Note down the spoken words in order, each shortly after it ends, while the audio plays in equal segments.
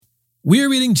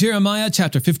We're reading Jeremiah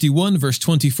chapter 51, verse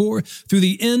 24 through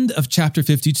the end of chapter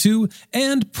 52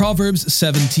 and Proverbs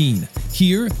 17,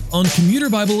 here on Commuter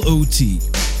Bible OT.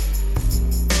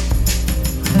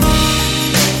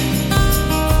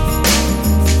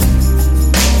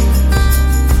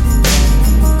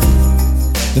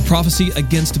 The prophecy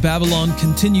against Babylon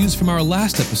continues from our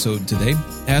last episode today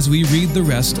as we read the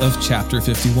rest of chapter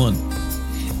 51.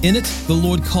 In it, the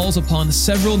Lord calls upon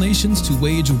several nations to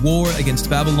wage war against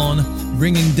Babylon,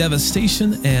 bringing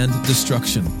devastation and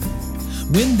destruction.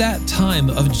 When that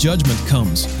time of judgment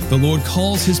comes, the Lord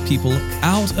calls his people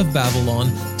out of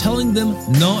Babylon, telling them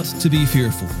not to be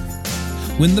fearful.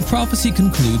 When the prophecy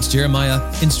concludes, Jeremiah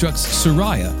instructs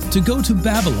Seraiah to go to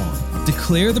Babylon,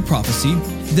 declare the prophecy,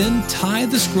 then tie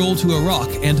the scroll to a rock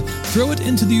and throw it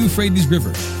into the Euphrates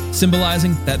River,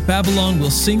 symbolizing that Babylon will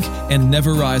sink and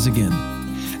never rise again.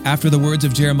 After the words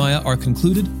of Jeremiah are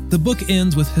concluded, the book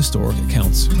ends with historic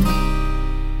accounts.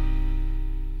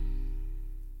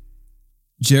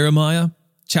 Jeremiah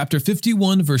chapter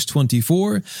 51, verse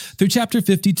 24 through chapter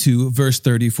 52, verse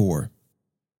 34.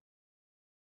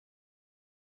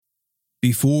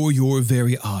 Before your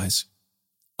very eyes,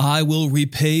 I will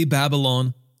repay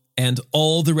Babylon and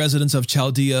all the residents of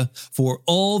Chaldea for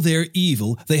all their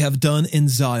evil they have done in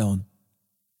Zion.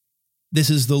 This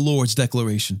is the Lord's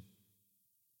declaration.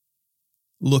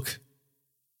 Look,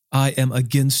 I am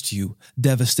against you,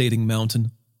 devastating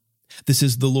mountain. This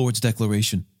is the Lord's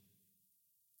declaration.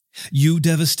 You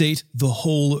devastate the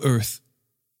whole earth.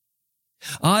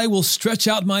 I will stretch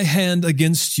out my hand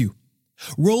against you,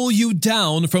 roll you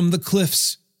down from the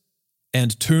cliffs,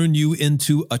 and turn you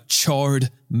into a charred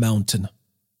mountain.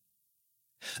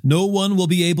 No one will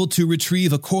be able to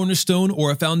retrieve a cornerstone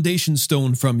or a foundation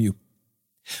stone from you,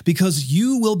 because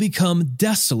you will become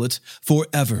desolate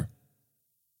forever.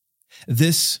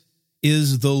 This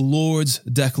is the Lord's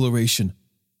declaration.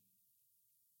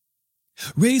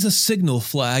 Raise a signal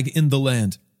flag in the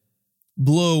land.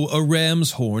 Blow a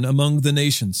ram's horn among the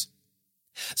nations.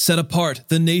 Set apart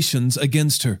the nations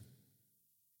against her.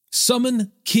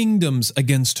 Summon kingdoms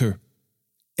against her.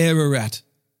 Ararat,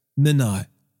 Minai,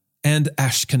 and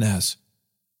Ashkenaz.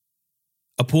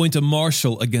 Appoint a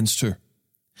marshal against her.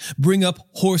 Bring up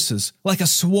horses like a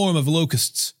swarm of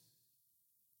locusts.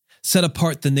 Set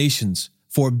apart the nations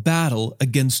for battle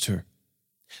against her,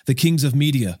 the kings of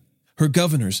Media, her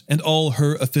governors and all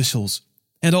her officials,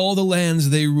 and all the lands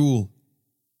they rule.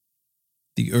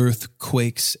 The earth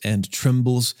quakes and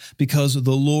trembles because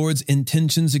the Lord's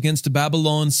intentions against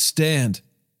Babylon stand,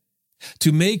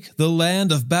 to make the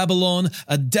land of Babylon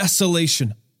a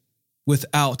desolation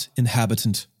without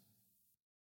inhabitant.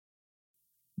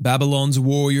 Babylon's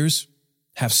warriors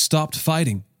have stopped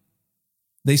fighting.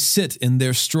 They sit in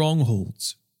their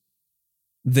strongholds.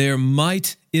 Their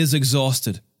might is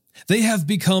exhausted. They have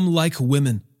become like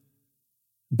women.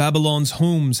 Babylon's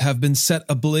homes have been set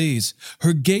ablaze.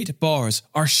 Her gate bars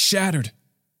are shattered.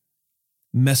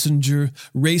 Messenger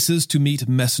races to meet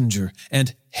messenger,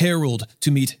 and herald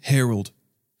to meet herald,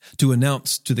 to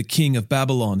announce to the king of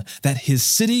Babylon that his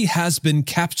city has been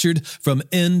captured from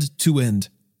end to end.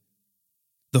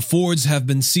 The fords have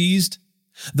been seized,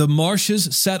 the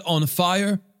marshes set on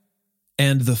fire,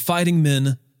 and the fighting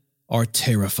men are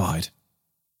terrified.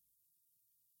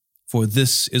 For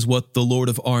this is what the Lord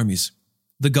of armies,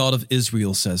 the God of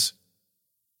Israel, says.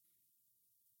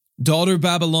 Daughter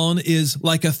Babylon is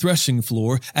like a threshing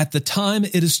floor at the time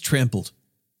it is trampled.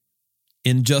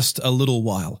 In just a little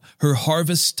while, her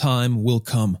harvest time will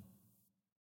come.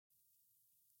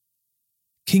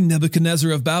 King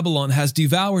Nebuchadnezzar of Babylon has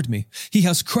devoured me. He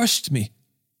has crushed me.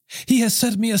 He has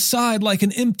set me aside like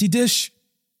an empty dish.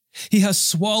 He has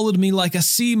swallowed me like a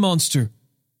sea monster.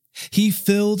 He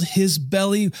filled his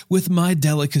belly with my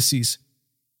delicacies.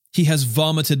 He has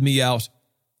vomited me out.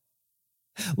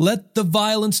 Let the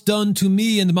violence done to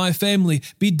me and my family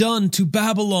be done to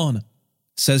Babylon,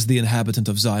 says the inhabitant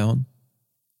of Zion.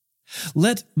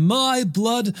 Let my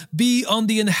blood be on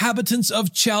the inhabitants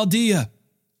of Chaldea,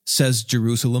 says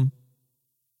Jerusalem.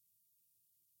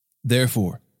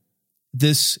 Therefore,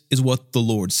 this is what the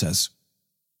Lord says.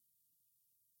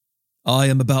 I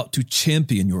am about to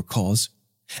champion your cause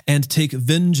and take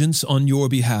vengeance on your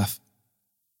behalf.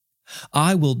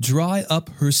 I will dry up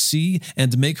her sea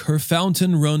and make her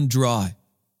fountain run dry.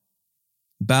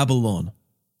 Babylon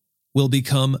will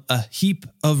become a heap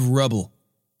of rubble,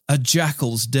 a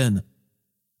jackal's den,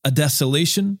 a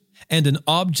desolation and an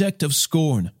object of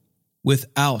scorn,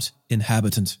 without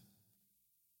inhabitant.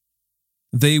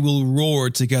 They will roar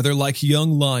together like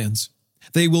young lions.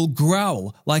 They will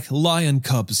growl like lion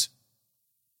cubs.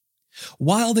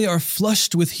 While they are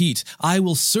flushed with heat, I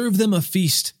will serve them a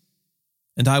feast.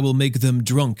 and I will make them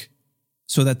drunk,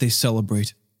 so that they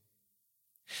celebrate.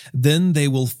 Then they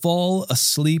will fall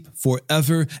asleep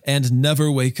forever and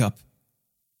never wake up.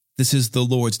 This is the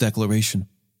Lord's declaration.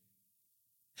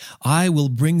 I will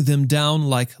bring them down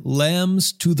like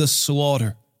lambs to the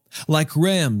slaughter, like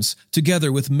rams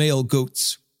together with male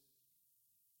goats.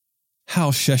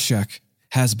 How Sheshach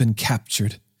has been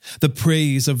captured, the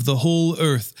praise of the whole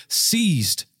earth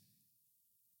seized.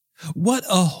 What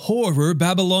a horror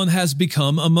Babylon has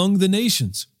become among the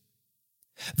nations.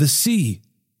 The sea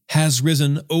has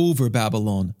risen over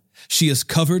Babylon. She is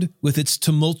covered with its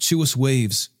tumultuous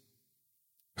waves.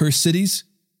 Her cities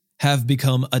have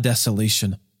become a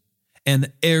desolation,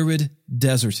 an arid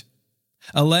desert,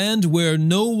 a land where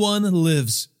no one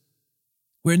lives,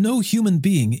 where no human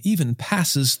being even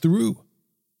passes through.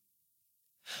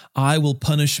 I will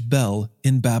punish Bel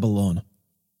in Babylon.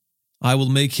 I will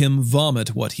make him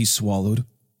vomit what he swallowed.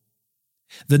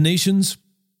 The nations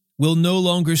will no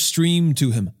longer stream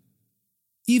to him.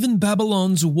 Even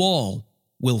Babylon's wall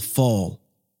will fall.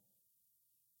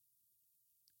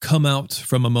 Come out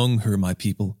from among her, my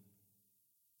people.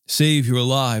 Save your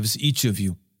lives, each of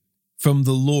you, from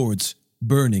the Lord's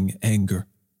burning anger.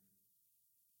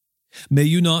 May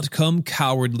you not come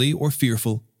cowardly or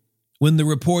fearful when the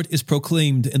report is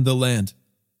proclaimed in the land.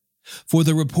 For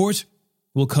the report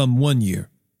will come 1 year,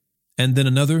 and then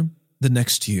another the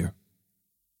next year.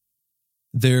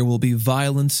 There will be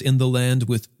violence in the land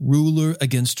with ruler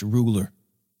against ruler.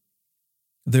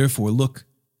 Therefore, look,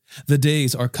 the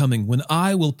days are coming when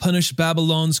I will punish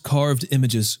Babylon's carved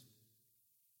images.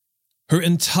 Her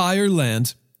entire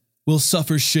land will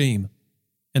suffer shame,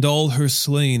 and all her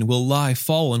slain will lie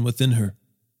fallen within her.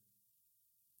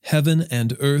 Heaven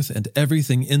and earth and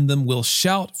everything in them will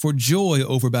shout for joy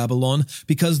over Babylon,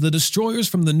 because the destroyers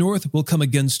from the north will come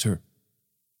against her.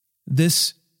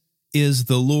 This is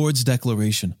the Lord's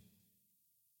declaration.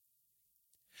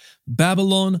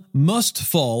 Babylon must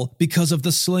fall because of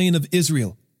the slain of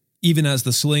Israel, even as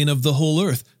the slain of the whole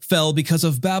earth fell because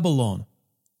of Babylon.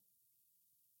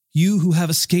 You who have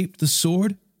escaped the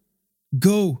sword,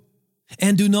 go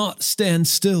and do not stand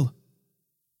still.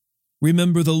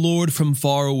 Remember the Lord from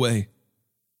far away,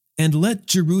 and let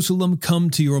Jerusalem come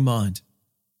to your mind.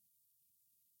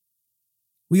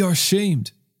 We are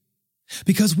shamed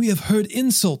because we have heard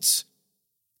insults.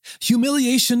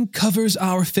 Humiliation covers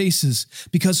our faces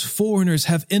because foreigners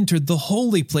have entered the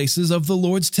holy places of the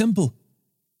Lord's temple.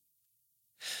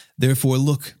 Therefore,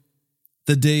 look,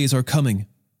 the days are coming.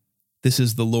 This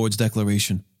is the Lord's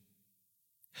declaration.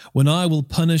 When I will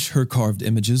punish her carved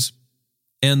images,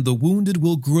 and the wounded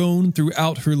will groan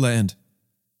throughout her land.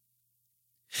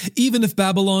 Even if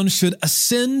Babylon should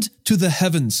ascend to the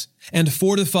heavens and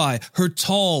fortify her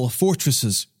tall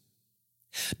fortresses,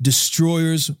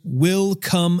 destroyers will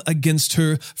come against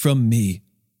her from me.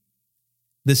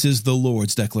 This is the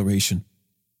Lord's declaration.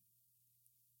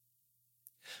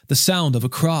 The sound of a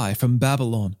cry from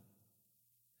Babylon.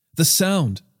 The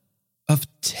sound of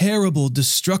terrible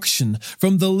destruction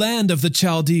from the land of the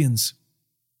Chaldeans.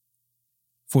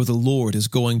 For the Lord is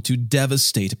going to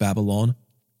devastate Babylon.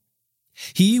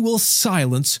 He will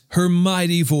silence her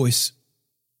mighty voice.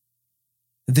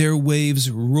 Their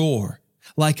waves roar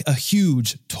like a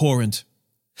huge torrent.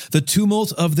 The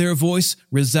tumult of their voice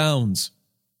resounds.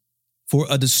 For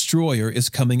a destroyer is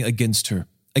coming against her,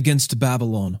 against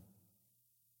Babylon.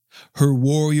 Her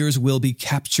warriors will be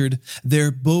captured,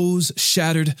 their bows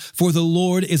shattered, for the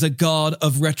Lord is a God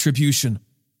of retribution.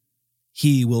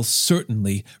 He will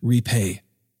certainly repay.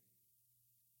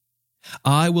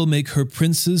 I will make her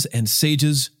princes and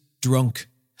sages drunk,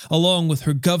 along with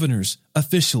her governors,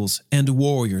 officials, and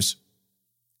warriors.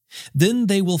 Then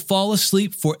they will fall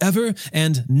asleep forever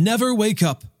and never wake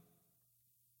up.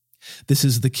 This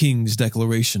is the king's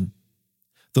declaration.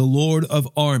 The Lord of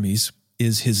armies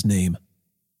is his name.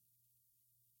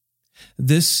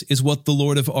 This is what the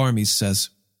Lord of armies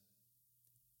says.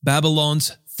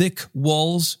 Babylon's thick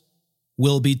walls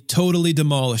will be totally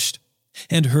demolished,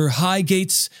 and her high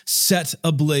gates set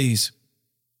ablaze.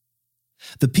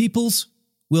 The peoples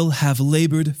will have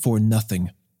labored for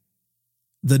nothing.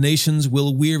 The nations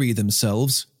will weary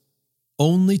themselves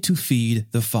only to feed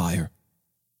the fire.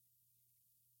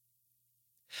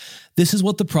 This is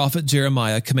what the prophet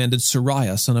Jeremiah commanded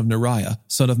Sariah, son of Neriah,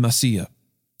 son of Maaseiah,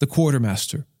 the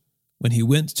quartermaster, when he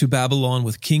went to Babylon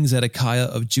with King Zedekiah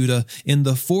of Judah in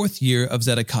the 4th year of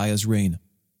Zedekiah's reign.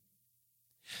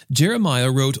 Jeremiah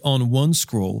wrote on one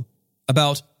scroll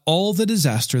about all the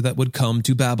disaster that would come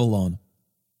to Babylon.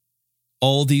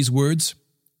 All these words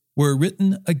were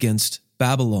written against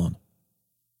Babylon.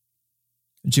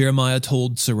 Jeremiah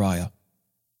told Sariah,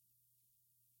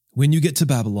 When you get to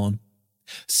Babylon,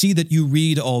 see that you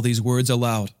read all these words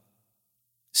aloud.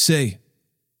 Say,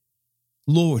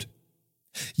 Lord,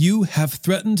 you have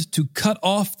threatened to cut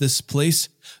off this place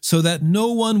so that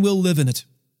no one will live in it,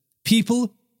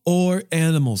 people or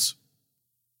animals.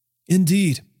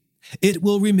 Indeed, it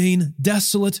will remain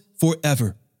desolate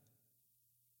forever.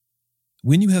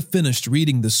 When you have finished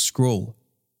reading this scroll,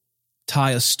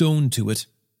 tie a stone to it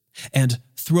and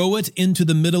throw it into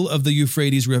the middle of the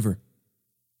Euphrates River.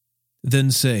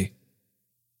 Then say,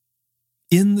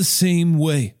 in the same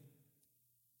way,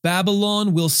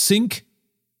 Babylon will sink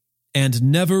and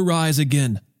never rise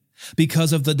again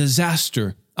because of the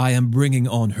disaster I am bringing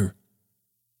on her.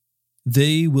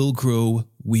 They will grow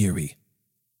weary.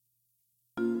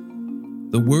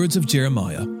 The words of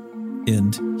Jeremiah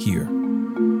end here.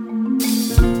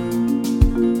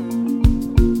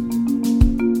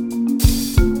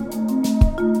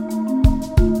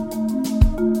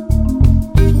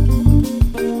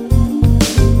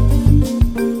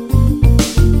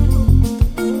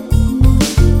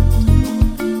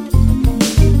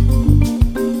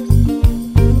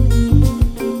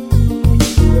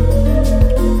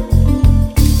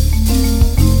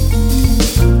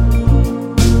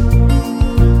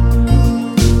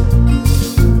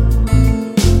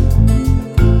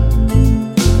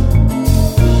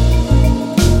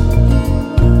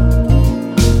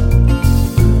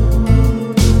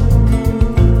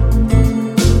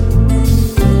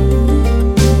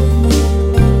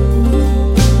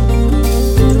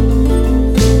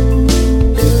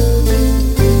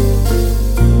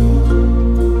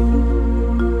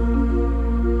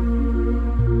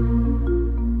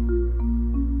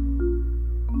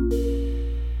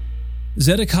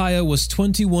 Zedekiah was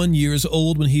 21 years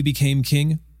old when he became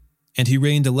king, and he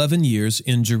reigned 11 years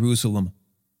in Jerusalem.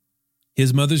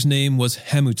 His mother's name was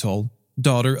Hamutal,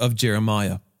 daughter of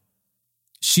Jeremiah.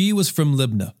 She was from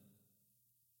Libnah.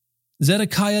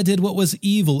 Zedekiah did what was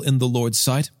evil in the Lord's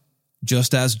sight,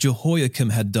 just as Jehoiakim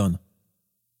had done.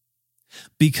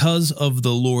 Because of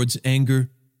the Lord's anger,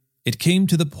 it came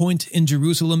to the point in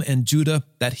Jerusalem and Judah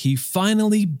that he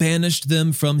finally banished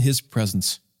them from his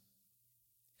presence.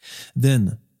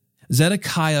 Then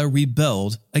Zedekiah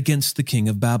rebelled against the king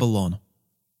of Babylon.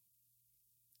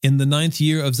 In the 9th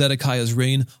year of Zedekiah's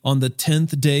reign, on the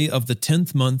 10th day of the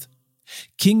 10th month,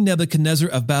 King Nebuchadnezzar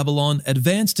of Babylon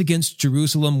advanced against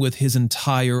Jerusalem with his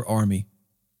entire army.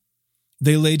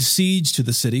 They laid siege to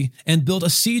the city and built a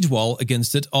siege wall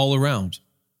against it all around.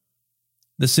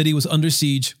 The city was under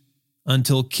siege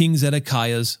until King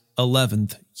Zedekiah's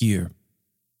 11th year.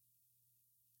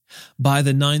 By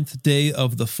the 9th day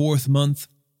of the 4th month,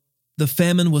 the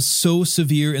famine was so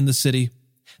severe in the city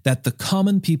that the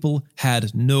common people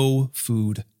had no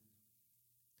food.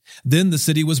 Then the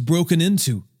city was broken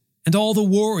into, and all the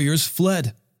warriors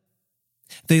fled.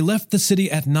 They left the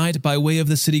city at night by way of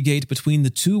the city gate between the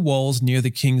two walls near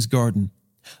the king's garden,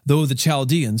 though the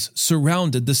Chaldeans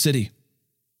surrounded the city.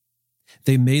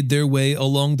 They made their way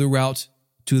along the route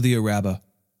to the Arabah.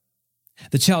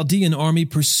 The Chaldean army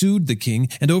pursued the king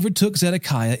and overtook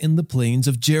Zedekiah in the plains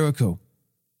of Jericho.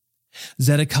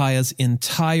 Zedekiah's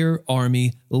entire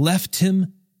army left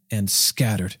him and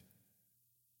scattered.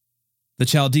 The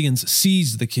Chaldeans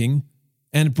seized the king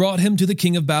and brought him to the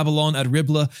king of Babylon at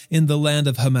Riblah in the land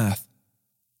of Hamath,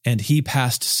 and he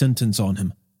passed sentence on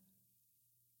him.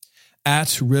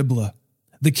 At Riblah,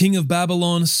 the king of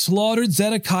Babylon slaughtered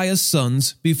Zedekiah's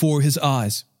sons before his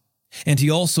eyes, and he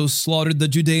also slaughtered the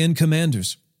Judean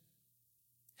commanders.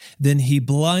 Then he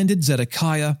blinded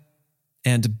Zedekiah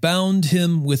and bound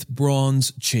him with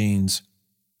bronze chains.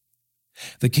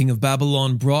 The king of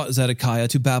Babylon brought Zedekiah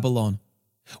to Babylon,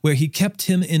 where he kept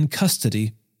him in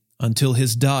custody until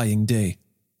his dying day.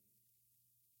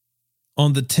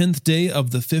 On the 10th day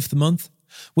of the 5th month,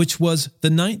 which was the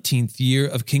 19th year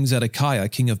of King Zedekiah,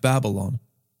 king of Babylon,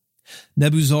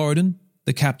 Nebuzaradan,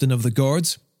 the captain of the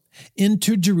guards,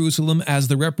 entered Jerusalem as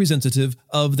the representative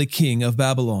of the king of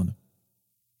Babylon.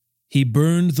 He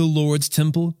burned the Lord's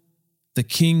temple, the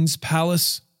king's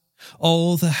palace,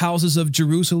 all the houses of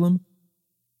Jerusalem.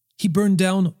 He burned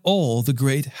down all the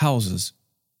great houses.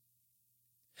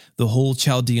 The whole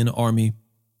Chaldean army,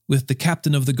 with the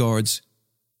captain of the guards,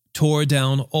 tore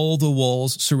down all the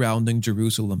walls surrounding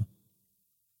Jerusalem.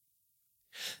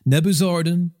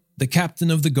 Nebuzaradan, the captain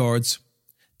of the guards,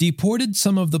 deported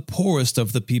some of the poorest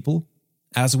of the people,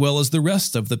 as well as the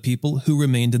rest of the people who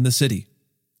remained in the city,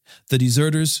 the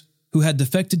deserters who had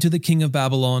defected to the king of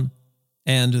Babylon,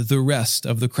 and the rest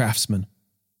of the craftsmen.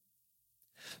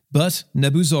 But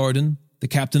Nebuzaradan, the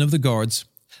captain of the guards,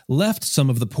 left some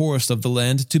of the poorest of the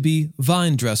land to be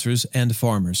vine dressers and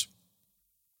farmers.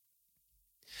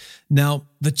 Now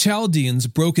the Chaldeans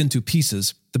broke into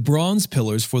pieces the bronze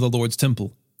pillars for the Lord's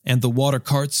temple, and the water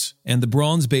carts, and the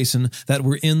bronze basin that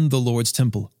were in the Lord's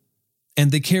temple.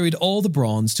 And they carried all the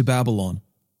bronze to Babylon.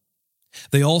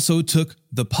 They also took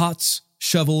the pots,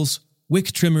 shovels,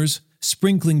 wick trimmers,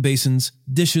 sprinkling basins,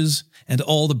 dishes, and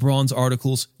all the bronze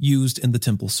articles used in the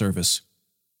temple service.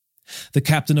 The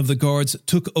captain of the guards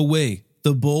took away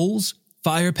the bowls,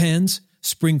 fire pans,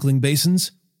 sprinkling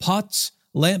basins, pots,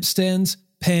 lampstands,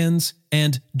 pans,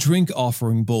 and drink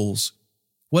offering bowls,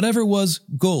 whatever was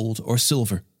gold or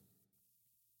silver.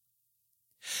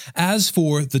 As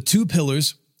for the 2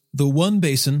 pillars, the 1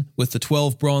 basin with the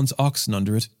 12 bronze oxen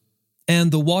under it,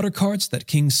 and the water carts that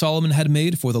King Solomon had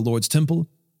made for the Lord's temple,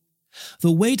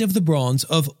 the weight of the bronze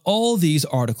of all these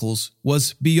articles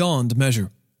was beyond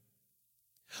measure.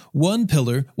 1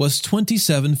 pillar was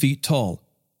 27 feet tall,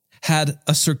 had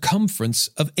a circumference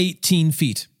of 18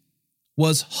 feet,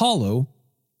 was hollow,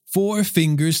 4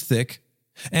 fingers thick,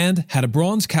 and had a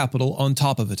bronze capital on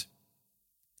top of it.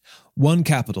 1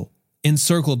 capital,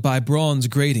 encircled by bronze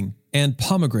grating and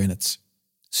pomegranates,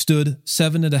 stood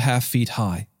 7.5 feet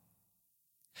high.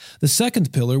 The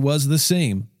 2nd pillar was the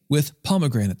same, with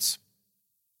pomegranates.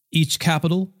 Each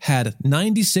capital had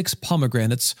 96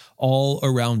 pomegranates all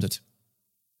around it.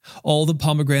 All the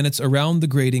pomegranates around the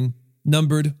grating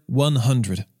numbered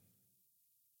 100.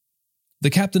 The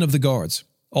captain of the guards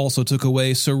also took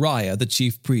away Sariah the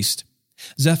chief priest,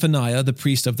 Zephaniah the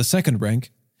priest of the 2nd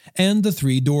rank, and the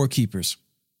 3 doorkeepers.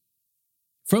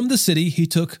 From the city he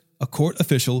took a court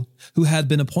official who had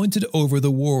been appointed over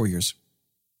the warriors,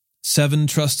 7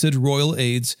 trusted royal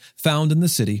aides found in the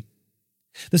city,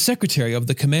 the secretary of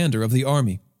the commander of the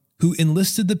army, who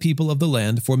enlisted the people of the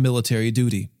land for military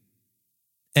duty,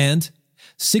 and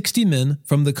 60 men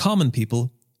from the common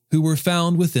people who were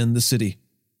found within the city.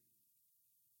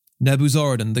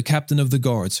 Nebuzaradan, the captain of the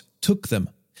guards, took them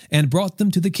and brought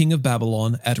them to the king of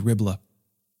Babylon at Riblah.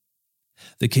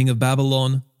 The king of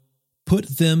Babylon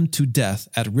put them to death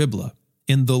at Riblah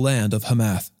in the land of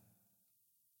Hamath.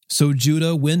 So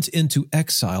Judah went into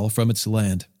exile from its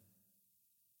land.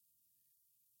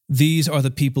 These are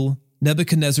the people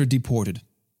Nebuchadnezzar deported.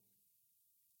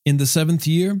 In the 7th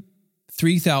year,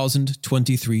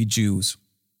 3,023 Jews.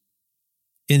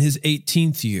 In his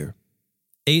 18th year,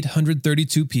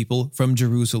 832 people from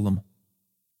Jerusalem.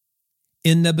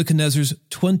 In Nebuchadnezzar's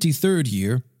 23rd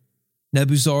year,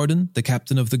 Nebuzaradan, the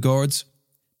captain of the guards,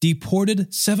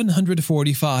 deported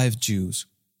 745 Jews.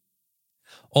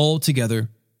 Altogether,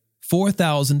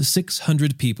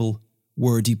 4,600 people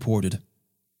were deported.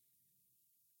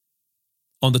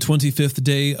 On the 25th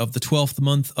day of the 12th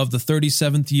month of the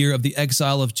 37th year of the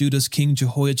exile of Judah's king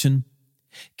Jehoiachin,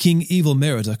 King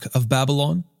Evil-Merodach of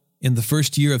Babylon, in the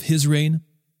 1st year of his reign,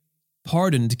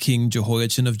 pardoned King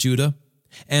Jehoiachin of Judah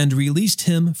and released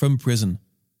him from prison.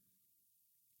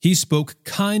 He spoke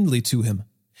kindly to him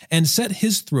and set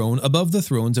his throne above the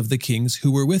thrones of the kings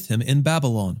who were with him in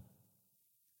Babylon.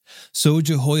 So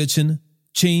Jehoiachin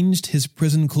changed his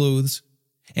prison clothes,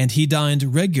 and he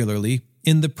dined regularly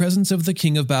in the presence of the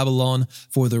king of Babylon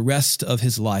for the rest of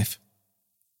his life.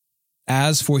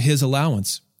 As for his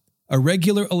allowance, a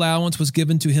regular allowance was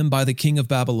given to him by the king of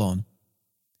Babylon,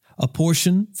 a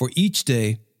portion for each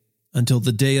day until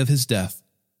the day of his death,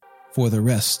 for the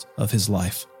rest of his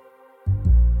life.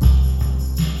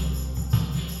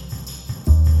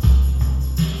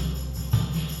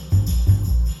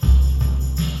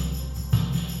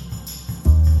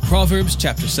 Proverbs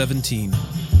chapter 17.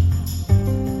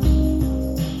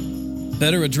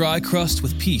 Better a dry crust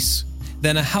with peace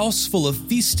than a house full of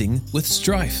feasting with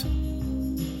strife.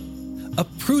 A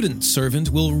prudent servant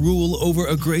will rule over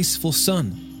a graceful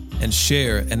son and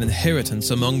share an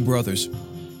inheritance among brothers.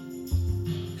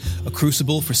 A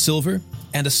crucible for silver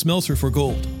and a smelter for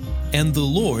gold, and the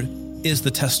Lord is the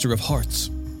tester of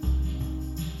hearts.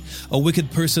 A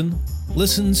wicked person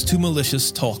listens to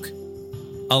malicious talk.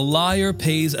 A liar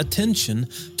pays attention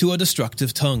to a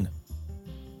destructive tongue.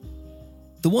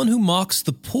 The one who mocks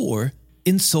the poor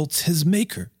insults his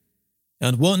maker,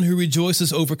 and one who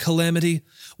rejoices over calamity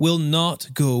will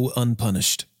not go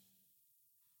unpunished.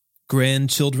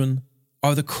 Grandchildren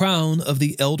are the crown of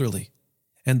the elderly,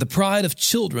 and the pride of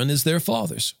children is their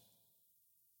fathers.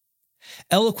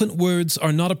 Eloquent words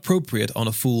are not appropriate on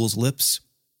a fool's lips.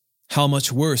 How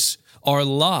much worse are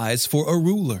lies for a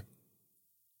ruler?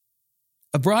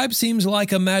 A bribe seems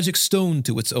like a magic stone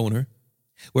to its owner.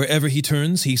 Wherever he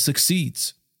turns, he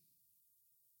succeeds.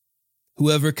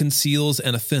 Whoever conceals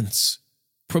an offense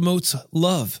promotes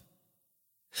love,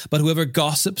 but whoever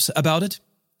gossips about it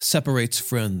separates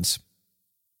friends.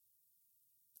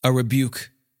 A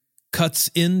rebuke cuts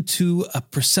into a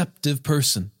perceptive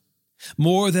person,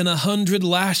 more than 100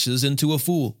 lashes into a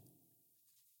fool.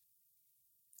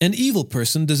 An evil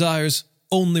person desires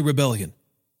only rebellion.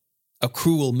 A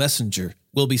cruel messenger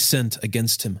will be sent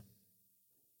against him.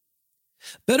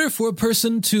 Better for a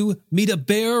person to meet a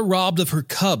bear robbed of her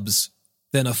cubs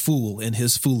than a fool in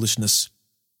his foolishness.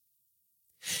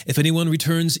 If anyone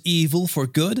returns evil for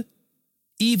good,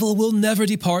 evil will never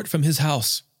depart from his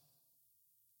house.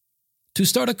 To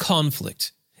start a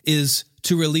conflict is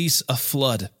to release a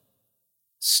flood.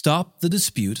 Stop the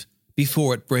dispute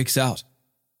before it breaks out.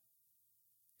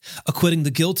 Acquitting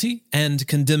the guilty and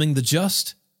condemning the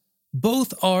just,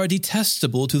 both are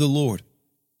detestable to the Lord.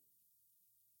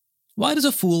 Why does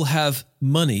a fool have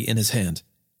money in his hand,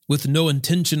 with no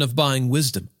intention of buying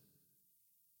wisdom?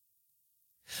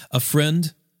 A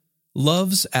friend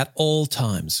loves at all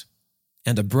times,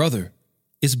 and a brother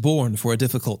is born for a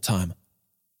difficult time.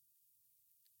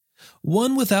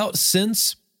 One without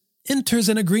sense enters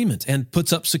an agreement and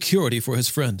puts up security for his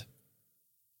friend.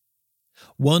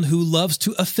 One who loves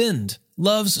to offend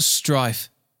loves strife.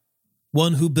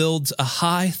 One who builds a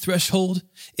high threshold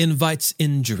invites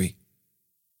injury.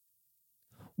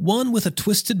 One with a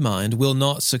twisted mind will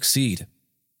not succeed,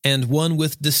 and one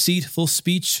with deceitful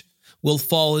speech will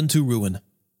fall into ruin.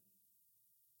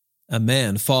 A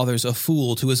man fathers a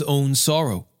fool to his own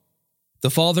sorrow. The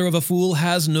father of a fool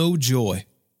has no joy.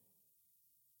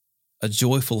 A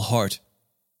joyful heart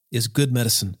is good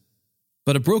medicine,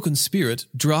 but a broken spirit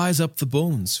dries up the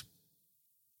bones.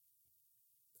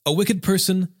 A wicked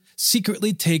person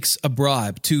secretly takes a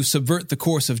bribe to subvert the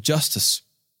course of justice.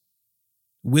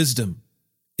 Wisdom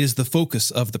is the focus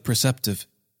of the perceptive,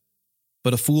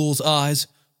 but a fool's eyes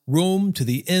roam to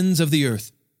the ends of the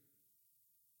earth.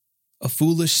 A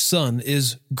foolish son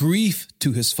is grief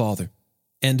to his father,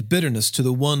 and bitterness to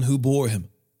the one who bore him.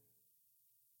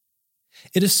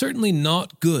 It is certainly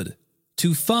not good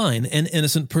to fine an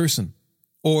innocent person,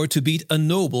 or to beat a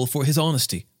noble for his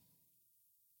honesty.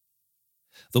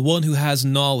 The one who has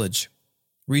knowledge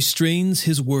restrains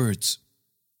his words,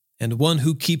 and one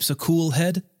who keeps a cool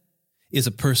head is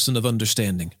a person of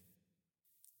understanding.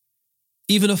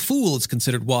 Even a fool is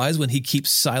considered wise when he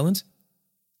keeps silent,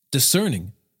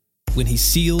 discerning when he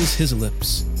seals his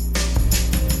lips.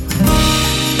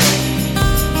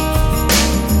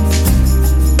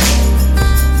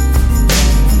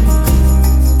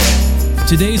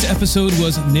 Today's episode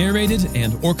was narrated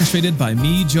and orchestrated by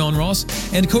me, John Ross,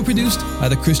 and co-produced by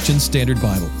the Christian Standard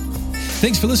Bible.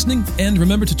 Thanks for listening, and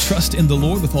remember to trust in the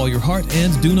Lord with all your heart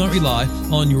and do not rely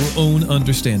on your own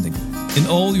understanding. In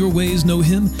all your ways know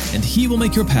Him, and He will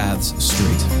make your paths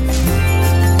straight.